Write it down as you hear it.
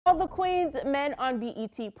All the Queen's Men on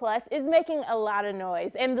BET Plus is making a lot of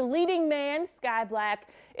noise, and the leading man, Skyh Black,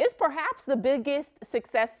 is perhaps the biggest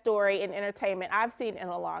success story in entertainment I've seen in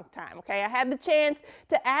a long time. Okay, I had the chance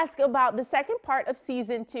to ask about the second part of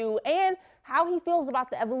season 2 and how he feels about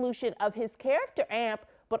the evolution of his character Amp,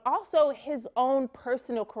 but also his own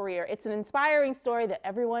personal career. It's an inspiring story that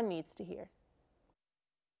everyone needs to hear.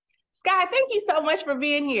 Skyh, thank you so much for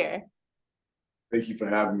being here. Thank you for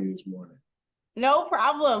having me this morning. No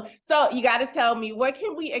problem. So you got to tell me, what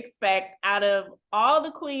can we expect out of all the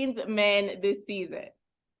Queen's Men this season?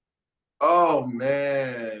 Oh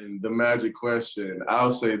man, the magic question. I'll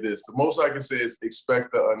say this. The most I can say is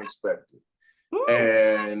expect the unexpected.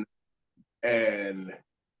 And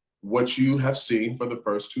what you have seen for the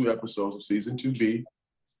first 2 episodes of season 2B,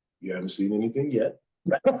 you haven't seen anything yet.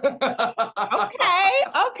 Okay.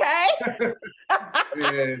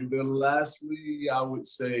 And then lastly, I would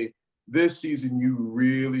say this season you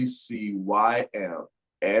really see why Amp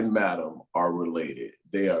and Madam are related.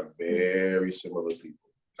 They are very similar people.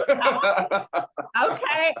 Okay,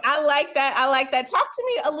 I like that. Talk to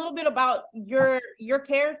me a little bit about your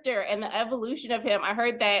character and the evolution of him. I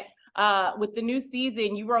heard that with the new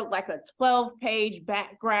season, you wrote like a 12-page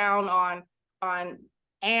background on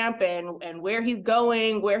Amp and where he's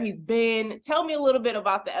going, where he's been. Tell me a little bit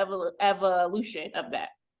about the evolution of that.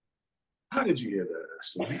 How did you hear that,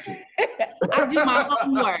 Ashley? I do my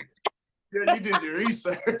homework. Yeah, you did your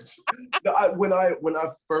research. No, when I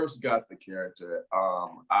first got the character,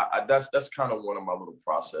 that's kind of one of my little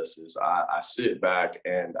processes. I sit back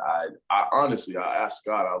and I honestly ask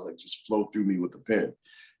God. I was like, just flow through me with the pen,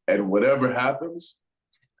 and whatever happens,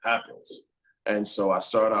 happens. And so I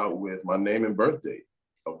start out with my name and birth date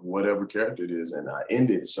of whatever character it is, and I end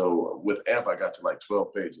it. So with Amp, I got to like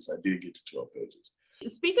 12 pages. I did get to 12 pages.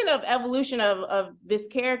 Speaking of evolution of this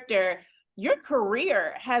character, your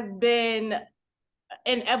career has been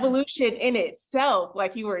an evolution in itself.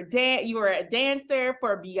 Like you were a dancer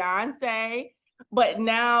for Beyonce, but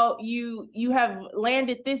now you have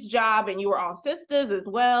landed this job and you were on Sisters as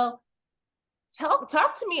well. Talk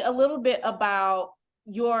to me a little bit about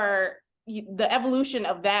the evolution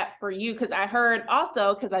of that for you, because I heard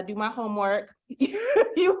also, because I do my homework,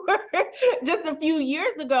 you were just a few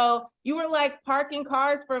years ago, you were like parking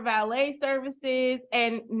cars for valet services,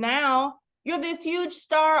 and now you're this huge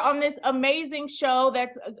star on this amazing show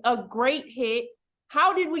that's a great hit.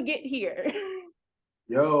 How did we get here?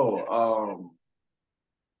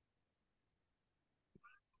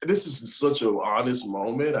 This is such an honest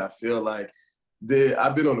moment. I feel like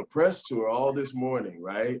I've been on a press tour all this morning,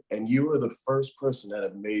 right? And you were the first person that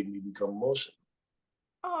have made me become emotional.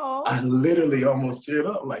 Oh, I literally almost teared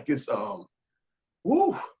up. Like it's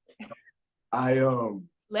woo.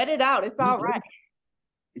 Let it out. It's all right.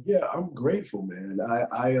 Yeah, I'm grateful, man.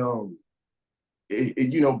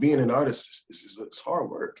 Being an artist it's hard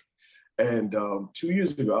work. And 2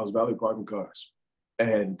 years ago, I was valet parking cars.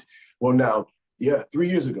 And well, now, yeah, 3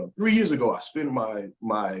 years ago. 3 years ago, I spent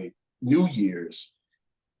my New Year's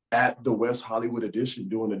at the West Hollywood edition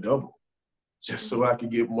doing a double, just so I could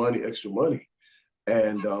get extra money.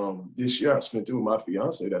 And this year I spent it with my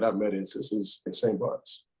fiance that I met in Sisters in St.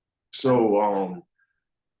 Bart's. So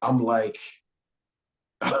I'm like,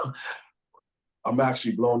 I'm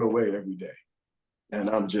actually blown away every day. And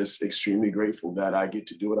I'm just extremely grateful that I get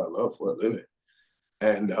to do what I love for a living.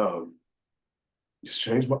 And it's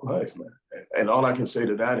changed my life, man. And all I can say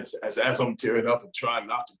to that is, as I'm tearing up and trying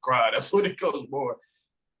not to cry, that's what it goes more.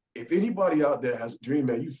 If anybody out there has a dream,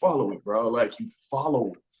 man, you follow it, bro. Like you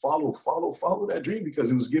follow that dream, because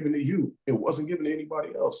it was given to you. It wasn't given to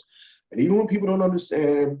anybody else. And even when people don't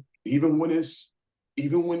understand, even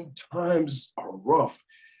when times are rough,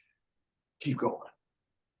 keep going.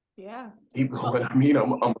 Yeah. Keep going. I mean,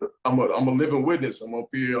 I'm a living witness. I'm up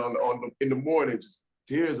here in the morning, just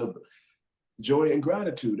tears of joy and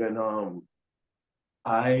gratitude. And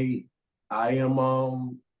I am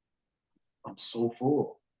I'm so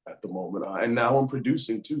full at the moment. And now I'm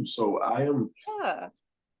producing too. So I am yeah.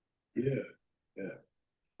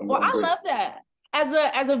 Well, I love that.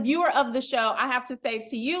 As a viewer of the show, I have to say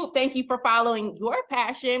to you, thank you for following your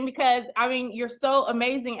passion, because I mean, you're so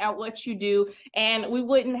amazing at what you do, and we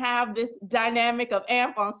wouldn't have this dynamic of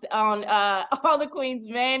Amp on All the Queen's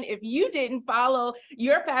Men if you didn't follow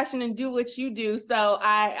your passion and do what you do. So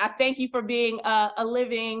I thank you for being a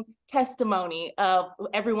living testimony of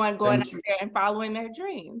everyone going out there and following their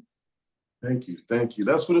dreams. Thank you.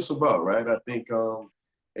 That's what it's about, right? I think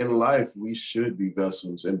in life, we should be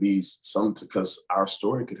vessels and be some, because our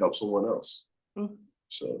story could help someone else.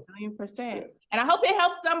 So, 1,000,000%. yeah. And I hope it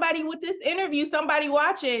helps somebody with this interview, somebody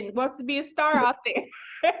watching wants to be a star out there.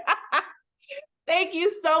 Thank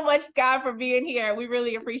you so much, Skyh, for being here. We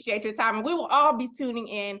really appreciate your time. And we will all be tuning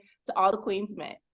in to All the Queens Men.